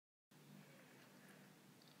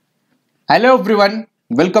Hello everyone,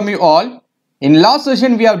 welcome you all. In last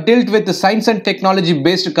session we have dealt with the science and technology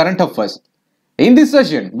based current affairs. In this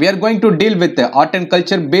session we are going to deal with the art and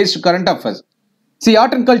culture based current affairs. See,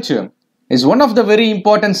 art and culture is one of the very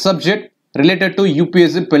important subject related to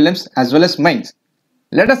UPSC Prelims as well as mains.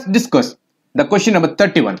 Let us discuss the question number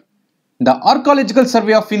 31. The Archaeological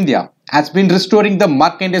Survey of India has been restoring the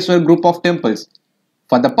Markandeeswara group of temples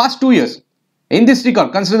for the past 2 years. In this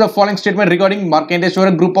regard, consider the following statement regarding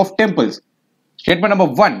Markandeeswara group of temples. Statement number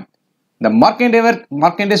 1. The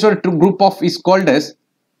Markandeeswara group of is called as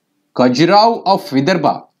Khajuraho of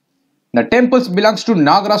Vidarbha. The temples belongs to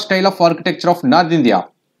Nagara style of architecture of North India.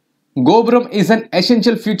 Gopuram is an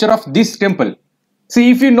essential feature of this temple. See,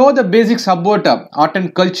 if you know the basics about art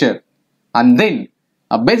and culture and then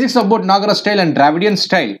basics about Nagara style and Dravidian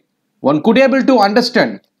style, one could be able to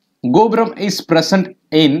understand Gopuram is present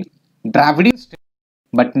in Dravidian style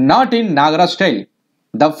but not in Nagara style.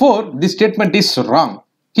 Therefore, this statement is wrong.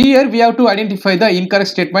 Here we have to identify the incorrect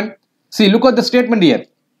statement. See, look at the statement here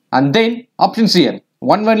and then options here.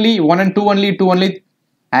 1 only, 1 and 2 only, 2 only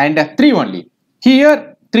and 3 only.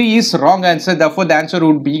 Here 3 is wrong answer, therefore the answer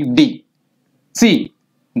would be D. See,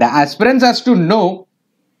 the aspirants has to know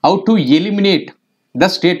how to eliminate the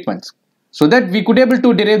statements so that we could able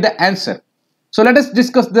to derive the answer. So let us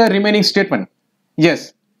discuss the remaining statement.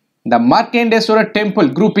 Yes, the Markandeeswara temple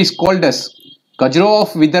group is called as Khajuraho of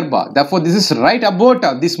Vidarbha. Therefore, this is right about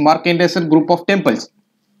this Markandeeswara group of temples.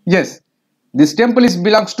 Yes, this temple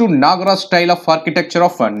belongs to Nagara style of architecture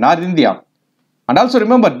of North India. And also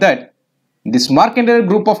remember that this Markandeeswara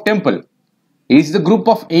group of temple is the group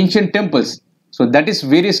of ancient temples. So that is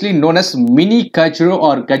variously known as Mini Khajuraho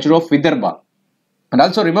or Khajuraho of Vidarbha. And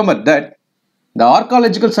also remember that the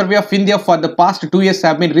Archaeological Survey of India for the past 2 years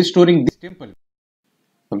have been restoring this temple,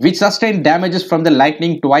 which sustained damages from the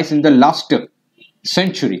lightning twice in the last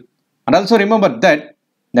century. And also remember that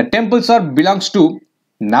the temples belongs to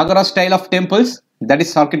Nagara style of temples, that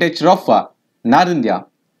is architecture of North India.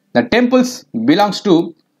 The temples belongs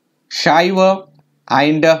to Shaiva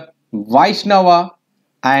and Vaishnava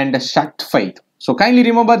and Shakt faith. So kindly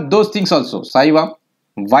remember those things also, Shaiva,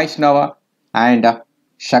 Vaishnava and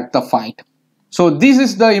Shakta faith. So this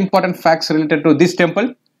is the important facts related to this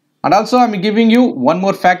temple. And also I am giving you one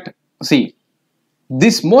more fact. See,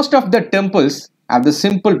 most of the temples have the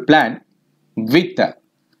simple plan with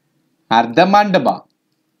Ardha Mandapa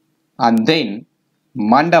and then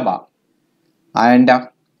Mandapa and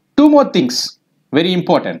 2 more things very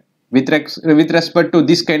important with respect to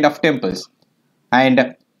this kind of temples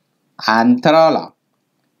and Antarala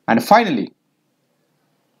and finally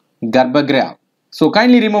Garbhagriha. So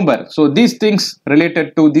kindly remember, so these things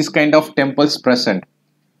related to this kind of temples present.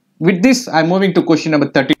 With this, I am moving to question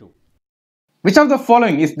number 32. Which of the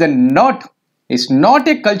following is not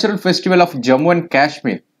a cultural festival of Jammu and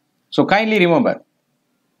Kashmir? So kindly remember,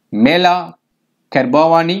 Mela,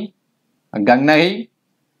 Kerbawani, Gangnai,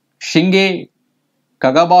 Shinge,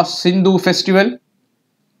 Kagaba Sindhu Festival,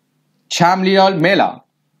 Chamlial Mela.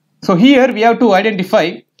 So here we have to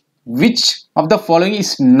identify which of the following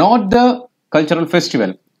is not the cultural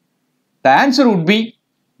festival. The answer would be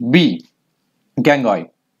B, Gangai.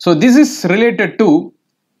 So this is related to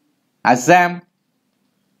Assam,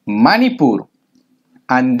 Manipur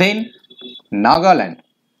and then Nagaland.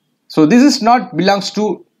 So this is not belongs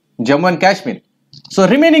to Jammu and Kashmir. So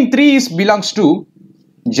remaining 3 belongs to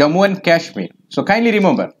Jammu and Kashmir. So kindly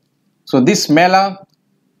remember. So this Mela,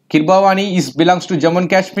 Kirbawani belongs to Jammu and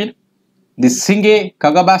Kashmir. This Singhe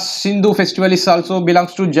Kagaba Sindhu festival is also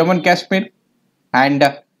belongs to Jammu and Kashmir. And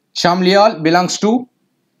Chamlial belongs to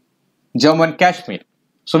Jammu and Kashmir.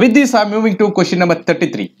 So with this I am moving to question number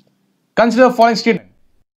 33. Consider the following statement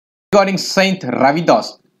regarding Saint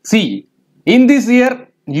Ravidas. See, in this year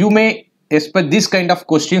you may expect this kind of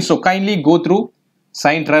questions. So kindly go through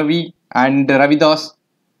Saint Ravi and Ravidas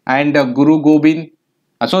and Guru Gobind.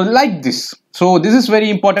 So like this. So this is very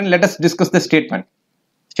important. Let us discuss the statement.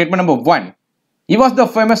 Statement number 1. He was the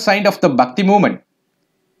famous saint of the Bhakti movement.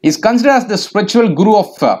 He is considered as the spiritual guru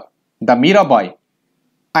of the Mirabai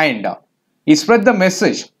and he spread the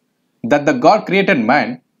message that the God created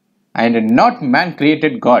man and not man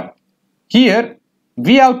created God. Here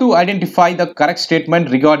we have to identify the correct statement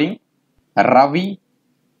regarding Ravi,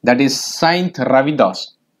 that is Saint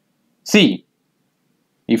Ravidas. See,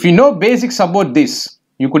 if you know basics about this,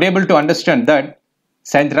 you could able to understand that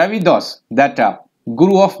Saint Ravidas, that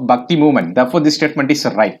guru of Bhakti movement. Therefore this statement is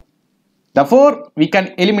right. Therefore we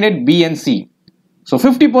can eliminate B and C. So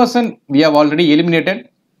 50% we have already eliminated.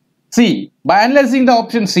 See, by analyzing the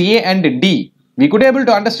options A and D, we could able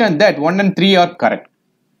to understand that 1 and 3 are correct.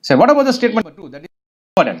 So what about the statement number 2? That is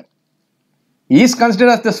important. He is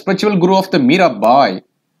considered as the spiritual guru of the Mirabai.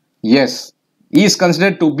 Yes, he is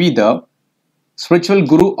considered to be the spiritual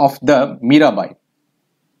guru of the Mirabai.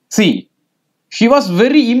 See, she was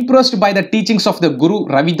very impressed by the teachings of the Guru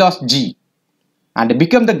Ravidas ji and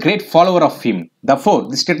became the great follower of him. Therefore,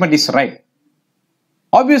 this statement is right.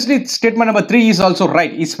 Obviously, statement number 3 is also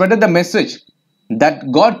right. He spread the message that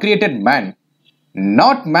God created man,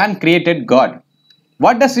 not man created God.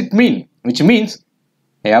 What does it mean? Which means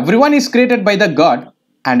everyone is created by the God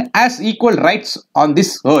and has equal rights on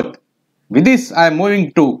this earth. With this, I am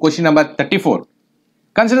moving to question number 34.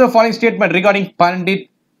 Consider the following statement regarding Pandit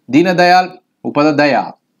Dinadayal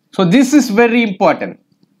Upadhyaya. So this is very important.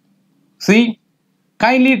 See,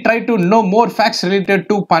 kindly try to know more facts related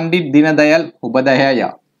to Pandit Dinadayal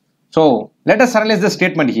Upadhyaya. So let us analyze the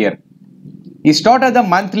statement here. He started the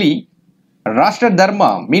monthly Rashtra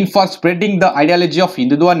Dharma, mean for spreading the ideology of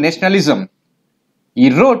Hindutva nationalism. He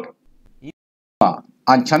wrote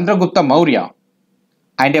on Chandragupta Maurya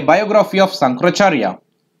and a biography of Sankaracharya.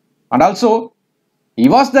 And also, he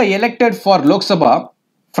was the elected for Lok Sabha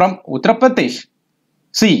from Uttar Pradesh.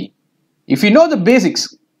 See, if you know the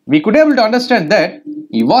basics, we could be able to understand that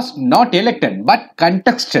he was not elected but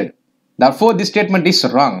contested. Therefore, this statement is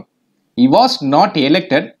wrong. He was not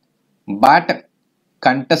elected but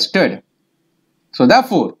contested. So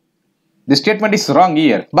therefore, this statement is wrong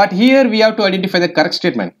here. But here we have to identify the correct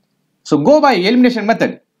statement. So go by elimination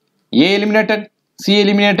method. A eliminated, C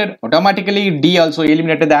eliminated, automatically D also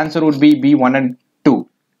eliminated. The answer would be B1 and 2.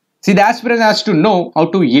 See, the aspirant has to know how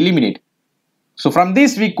to eliminate. So from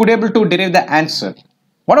this we could able to derive the answer.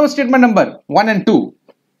 What about statement number 1 and 2?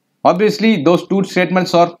 Obviously those two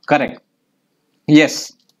statements are correct.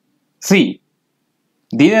 Yes. See,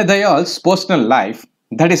 Dinadayal's personal life,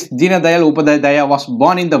 that is Dinadayal Upadhyaya, was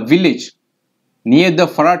born in the village near the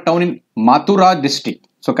Farah town in Mathura district.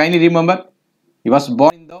 So kindly remember, he was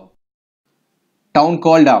born in the town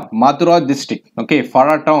called Mathura district. Okay,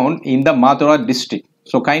 Farah town in the Mathura district.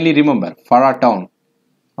 So kindly remember Farah town.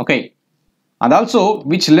 Okay, and also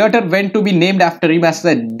which later went to be named after him as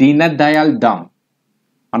the Dinadayal Dham.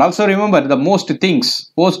 And also remember the most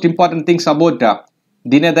important things about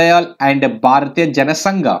Dinadayal and Bharatiya Jana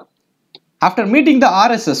Sangha. After meeting the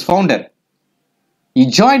RSS founder, he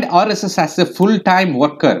joined RSS as a full-time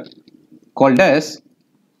worker called as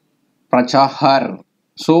Prachar.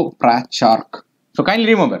 So Prachark. So kindly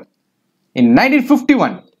remember, in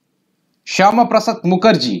 1951, Shyama Prasad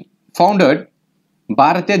Mukherjee founded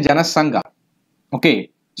Bharatiya Jana Sangha. Okay,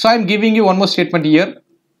 so I am giving you one more statement here.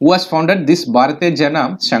 Who has founded this Bharatiya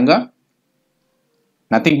Jana Sangha?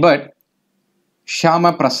 Nothing but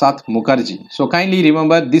Shyama Prasad Mukherjee. So kindly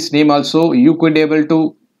remember this name also. You could be able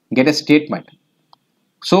to get a statement.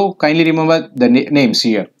 So kindly remember the names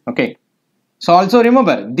here. Okay. So also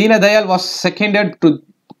remember, Dinadayal was seconded to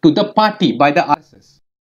the party by the RSS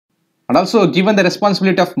and also given the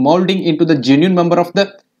responsibility of molding into the genuine member of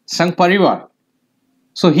the Sangh Parivar.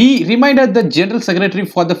 So he remained the general secretary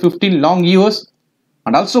for the 15 long years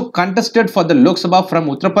and also contested for the Lok Sabha from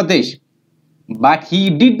Uttar Pradesh. But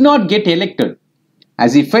he did not get elected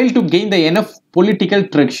as he failed to gain the enough political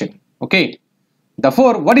traction. Okay.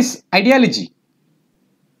 Therefore, what is ideology?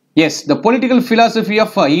 Yes, the political philosophy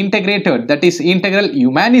of integrated, that is integral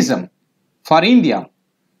humanism for India.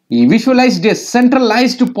 He visualized a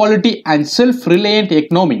centralized polity and self-reliant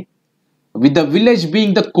economy with the village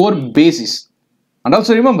being the core basis. And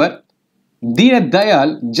also remember,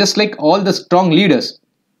 Dinadayal, just like all the strong leaders,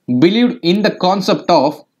 believed in the concept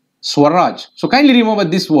of Swaraj. So kindly remember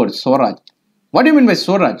this word, Swaraj. What do you mean by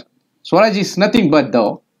Swaraj? Swaraj is nothing but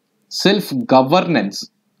the self-governance.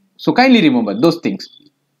 So kindly remember those things.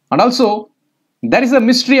 And also, there is a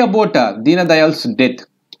mystery about Dinadayal's death.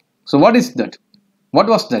 So what is that? What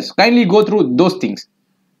was this? Kindly go through those things.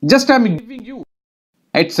 Just I am giving you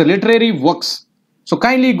its literary works. So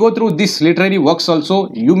kindly go through these literary works also.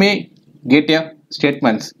 You may get your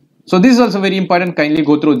statements. So this is also very important. Kindly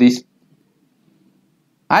go through this.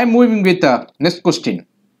 I am moving with the next question.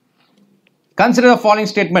 Consider the following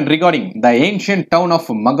statement regarding the ancient town of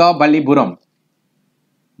Mahabalipuram.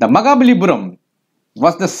 The Mahabalipuram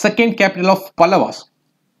was the second capital of Pallavas.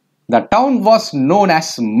 The town was known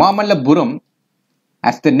as Mamallapuram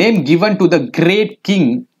as the name given to the great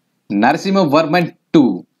king Narasimhavarman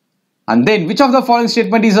II. And then which of the following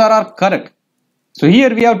statements are correct? So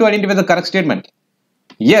here we have to identify the correct statement.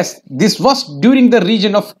 Yes, this was during the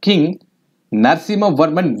reign of King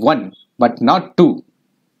Narasimhavarman I, but not II.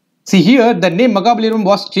 See here the name Mahabalipuram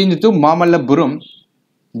was changed to Mamallapuram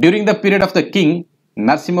during the period of the King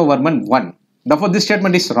Narasimhavarman I. Therefore, this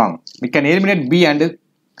statement is wrong. We can eliminate B and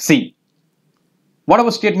C. What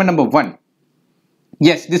about statement number 1?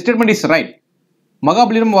 Yes, this statement is right.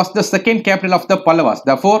 Mahabalipuram was the second capital of the Pallavas.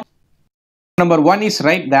 Therefore, number 1 is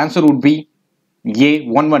right. The answer would be A,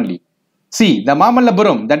 1 only. See, the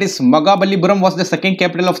Mamallapuram, that is Mahabalipuram, was the second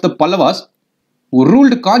capital of the Pallavas who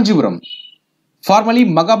ruled Kanjipuram. Formerly,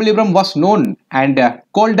 Mahabalipuram was known and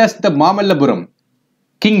called as the Mamallapuram.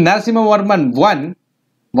 King Narasimhavarman I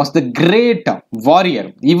was the great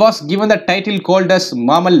warrior. He was given the title called as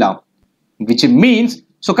Mamalla, which means,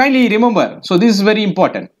 so kindly remember, so this is very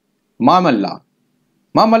important, Mamalla.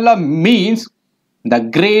 Mamalla means the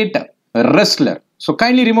great wrestler. So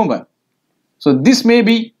kindly remember. So this may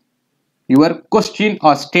be your question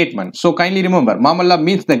or statement. So kindly remember, Mamalla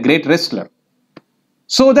means the great wrestler.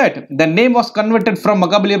 So that the name was converted from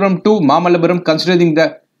Mahabalipuram to Mamallapuram, considering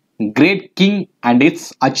the great king and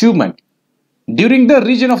its achievement. During the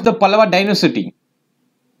region of the Pallava dynasty,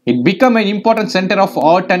 it became an important center of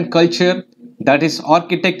art and culture, that is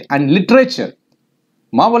architect and literature.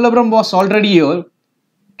 Mamallapuram was already a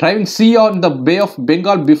thriving sea on the Bay of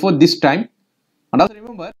Bengal before this time. And also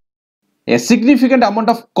remember, a significant amount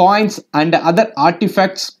of coins and other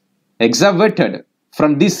artifacts excavated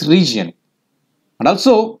from this region. And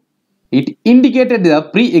also, it indicated the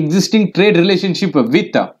pre-existing trade relationship with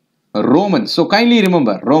the Romans. So kindly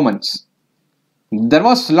remember, Romans. There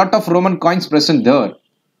was a lot of Roman coins present there.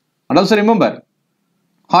 And also remember,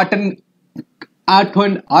 art and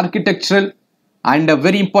architectural and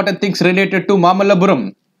very important things related to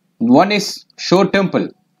Mamallapuram. One is Shore Temple.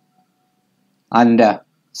 And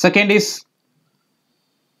second is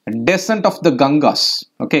descent of the Gangas.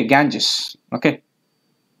 Okay, Ganges. Okay.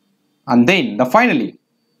 And then finally,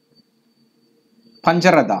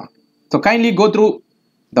 Pancharatha. So kindly go through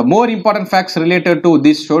the more important facts related to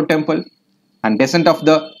this Shore Temple and descent of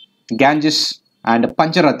the Ganges and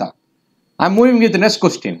Pancharatha. I am moving with the next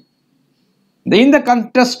question. In the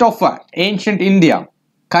context of ancient India,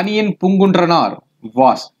 Kaniyan Pungundranar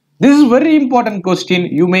was. This is a very important question.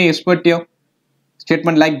 You may expect a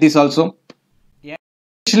statement like this also. A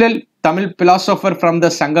traditional Tamil philosopher from the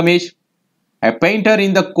Sangam age, a painter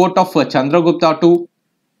in the court of Chandragupta II,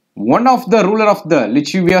 one of the ruler of the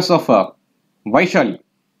Lichavias of Vaishali,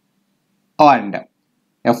 and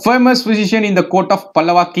a famous physician in the court of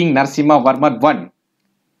Pallava King Narasimhavarman I.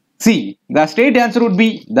 See, the straight answer would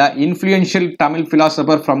be the influential Tamil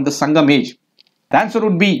philosopher from the Sangam age. The answer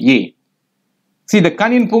would be A. See, the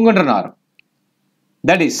Kaniyan Pungundranar,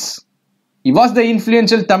 that is, he was the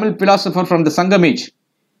influential Tamil philosopher from the Sangam age.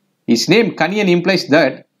 His name Kaniyan implies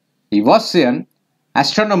that he was an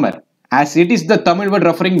astronomer, as it is the Tamil word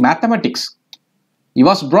referring mathematics. He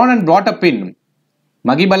was born and brought up in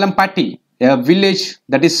Magibalampatti, a village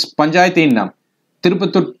that is Panchayat in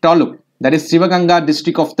Tirupattur Taluk, that is Sivaganga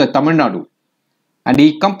district of the Tamil Nadu. And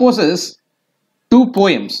he composes 2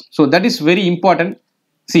 poems. So that is very important.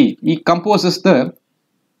 See, he composes the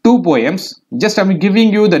 2 poems. Just I am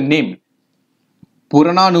giving you the name.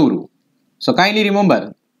 Purananuru. So kindly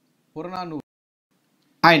remember Purananuru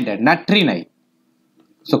and Natrinai.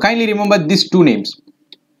 So kindly remember these 2 names.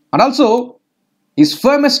 And also his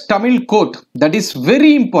famous Tamil quote, that is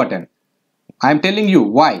very important. I am telling you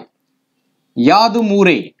why.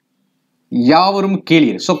 Yadumure Yavarum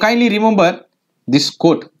Kelir. So kindly remember this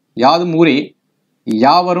quote. Yadumure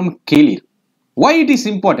Yavarum Kelir. Why it is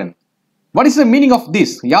important? What is the meaning of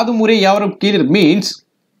this? Yadumure Yavarum Kelir means,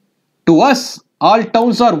 to us all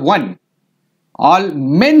towns are one, all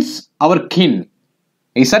men's our kin.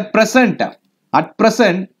 Is at present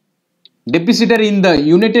depositor in the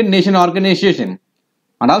United Nations Organization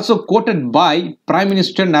and also quoted by Prime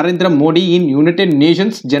Minister Narendra Modi in United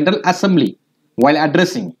Nations General Assembly while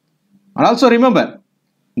addressing. And also remember,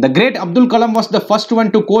 the great Abdul Kalam was the first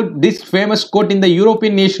one to quote this famous quote in the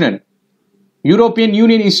European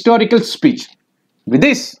Union historical speech. With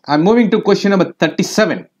this, I am moving to question number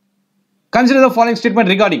 37. Consider the following statement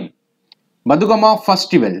regarding Bathukama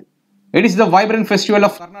festival. It is the vibrant festival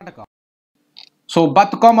of Karnataka. So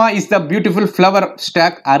Bathukama is the beautiful flower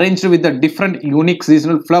stack arranged with the different unique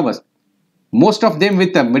seasonal flowers, most of them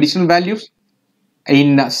with medicinal values,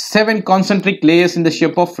 in 7 concentric layers in the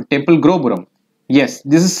shape of temple Groburam. Yes,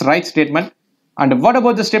 this is right statement. And what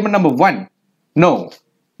about the statement number 1? No,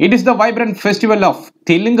 it is the vibrant festival of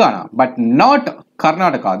Telangana but not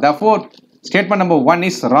Karnataka. Therefore, statement number 1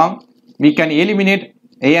 is wrong. We can eliminate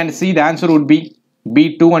A and C. The answer would be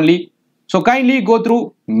B2 only. So kindly go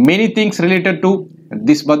through many things related to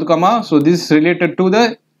this Bathukama. So this is related to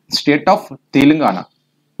the state of Telangana.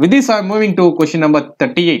 With this, I am moving to question number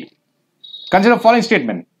 38. Consider the following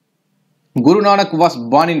statement. Guru Nanak was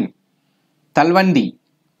born in Talwandi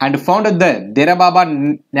and founded the Dera Baba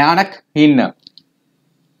Nanak in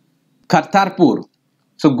Kartarpur.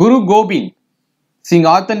 So Guru Gobind Singh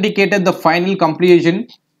authenticated the final completion,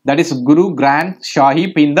 that is Guru Granth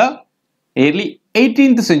Sahib, in the early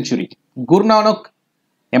 18th century. Guru Nanak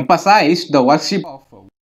emphasized the worship of.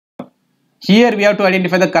 Here we have to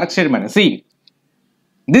identify the correct statement. See,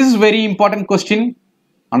 this is very important question,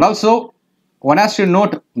 and also one has to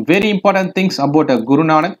note very important things about Guru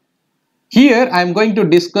Nanak. Here I am going to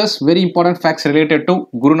discuss very important facts related to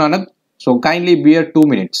Guru Nanak. So kindly bear 2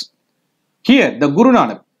 minutes. Here the Guru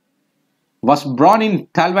Nanak was born in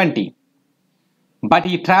Talwandi, but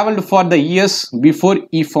he travelled for the years before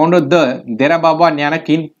he founded the Dera Baba Nanak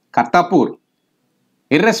in Kartarpur.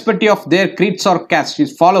 Irrespective of their creeds or caste,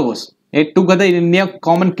 his followers ate together in a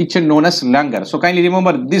common kitchen known as langar. So kindly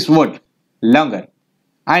remember this word, langar.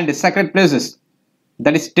 And sacred places,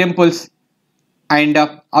 that is temples, and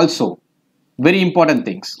also very important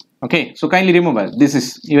things. Okay, so kindly remember this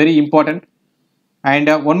is very important. And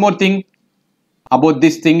one more thing about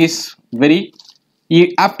this thing is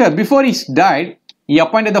before he died, he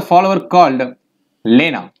appointed the follower called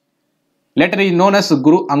Lena. Later he is known as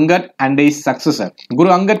Guru Angad and his successor. Guru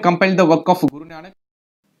Angad compiled the work of Guru Nanak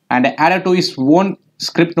and added to his own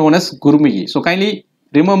script known as Gurmukhi. So kindly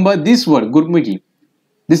remember this word, Gurmukhi.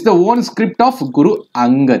 This is the own script of Guru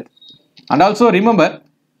Angad. And also remember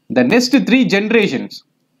the next 3 generations,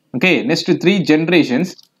 okay, next 3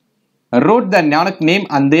 generations wrote the Nanak name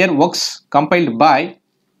and their works compiled by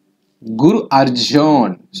Guru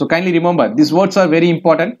Arjan. So kindly remember these words are very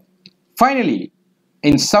important. Finally,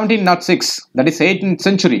 in 1706, that is 18th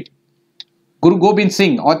century, Guru Gobind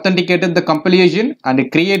Singh authenticated the compilation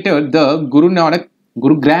and created the Guru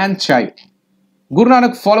Granth Sahib. Guru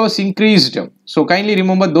Nanak followers increased. So kindly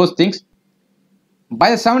remember those things. By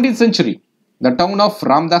the 17th century, the town of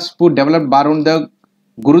Ramdaspur developed around the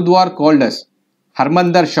Gurudwar called as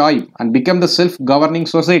Harmandir Sahib and became the self-governing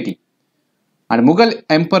society. And Mughal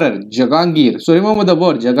Emperor Jahangir, so remember the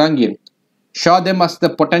word Jahangir, saw them as the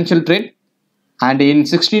potential threat, and in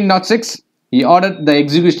 1606 he ordered the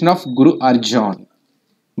execution of Guru Arjan.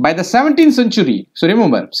 By the 17th century, so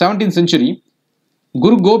remember 17th century,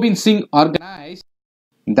 Guru Gobind Singh organized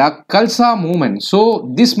the Khalsa movement.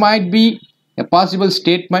 So this might be a possible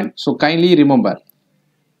statement, so kindly remember.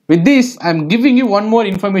 With this, I am giving you one more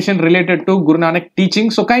information related to Guru Nanak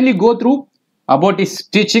teaching. So kindly go through about his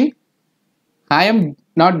teaching. I am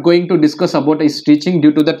not going to discuss about his teaching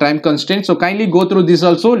due to the time constraint. So kindly go through this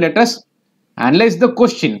also. Let us analyze the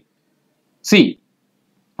question. See,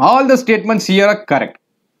 all the statements here are correct.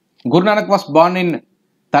 Guru Nanak was born in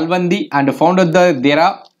Talwandi and founded the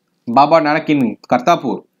Dera Baba Nanak in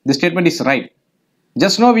Kartarpur. This statement is right.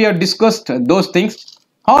 Just now we have discussed those things.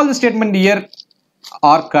 All the statements here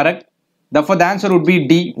are correct. Therefore, the answer would be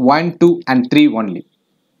D, 1, 2 and 3 only.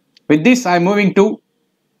 With this, I am moving to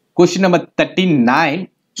question number 39.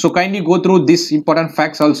 So kindly go through these important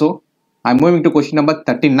facts also. I am moving to question number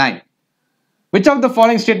 39. Which of the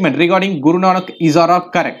following statement regarding Guru Nanak is or are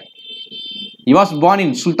correct? He was born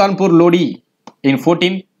in Sultanpur Lodi in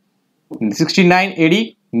 1469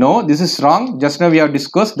 AD. No, this is wrong. Just now we have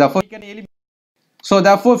discussed. Therefore, we can eliminate. So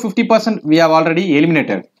therefore, 50% we have already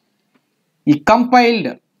eliminated. He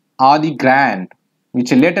compiled Adi Granth,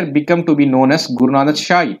 which later became to be known as Guru Nanak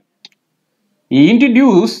Sahib. He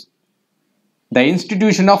introduced the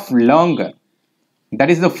institution of langar, that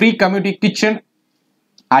is the free community kitchen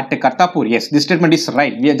at Kartarpur. Yes, this statement is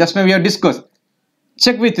right. Just now we have discussed.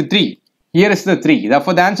 Check with 3. Here is the 3.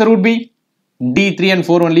 Therefore, the answer would be D, 3 and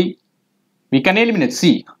 4 only. We can eliminate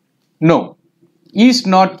C. No, he is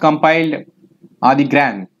not compiled Adi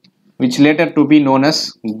Granth, which later to be known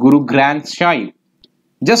as Guru Granth Sahib.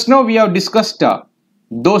 Just now we have discussed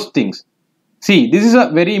those things. See, this is a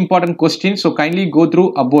very important question. So kindly go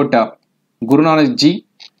through about Guru Nanak Ji.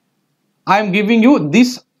 I am giving you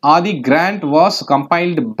this Adi Granth was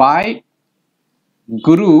compiled by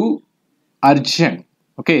Guru Arjan.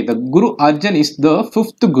 Okay, the Guru Arjan is the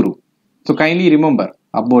 5th Guru. So kindly remember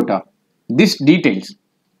about these details.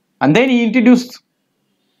 And then he introduced,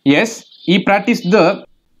 yes, he practiced the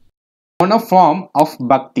one form of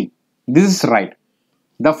bhakti. This is right.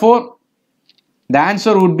 Therefore, the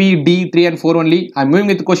answer would be D, 3 and 4 only. I am moving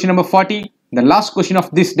with question number 40, the last question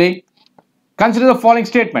of this day. Consider the following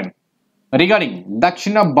statement regarding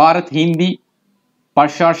Dakshina Bharat Hindi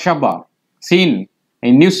Prashar Sabha seen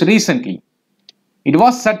in news recently. It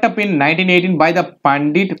was set up in 1918 by the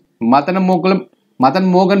Pandit Madan Mohan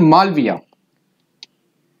Malviya.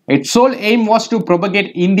 Its sole aim was to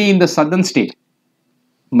propagate Hindi in the southern state.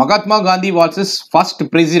 Mahatma Gandhi was its first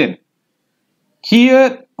president.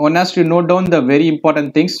 Here one has to note down the very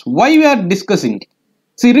important things. Why we are discussing?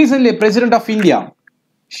 See, recently President of India,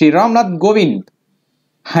 Shri Ramnath Kovind,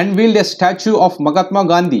 unveiled a statue of Mahatma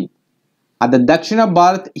Gandhi at the Dakshina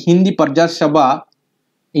Bharat Hindi Praja Sabha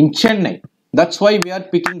in Chennai? That's why we are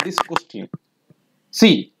picking this question.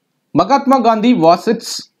 See, Mahatma Gandhi was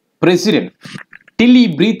its president till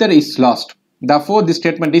he breather is lost. Therefore, this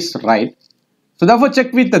statement is right. So, therefore,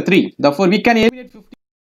 check with the 3. Therefore, we can eliminate 50.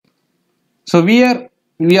 So, we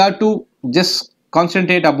are to just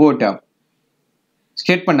concentrate about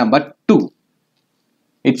statement number 2.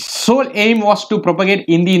 Its sole aim was to propagate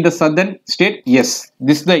Hindi in the southern state. Yes,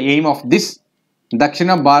 this is the aim of this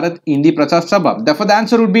Dakshina Bharat Hindi Prachar Sabha. Therefore, the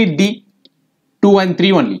answer would be D, 2 and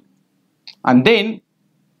 3 only. And then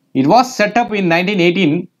it was set up in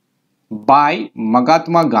 1918 by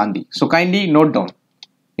Mahatma Gandhi. So kindly note down.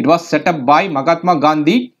 It was set up by Mahatma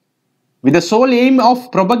Gandhi with the sole aim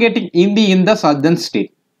of propagating Hindi in the southern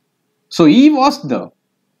state. So he was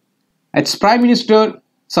its prime minister,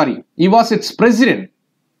 he was its president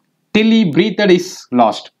till he breathed is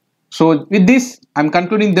lost. So with this, I am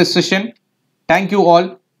concluding this session. Thank you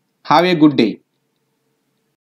all. Have a good day.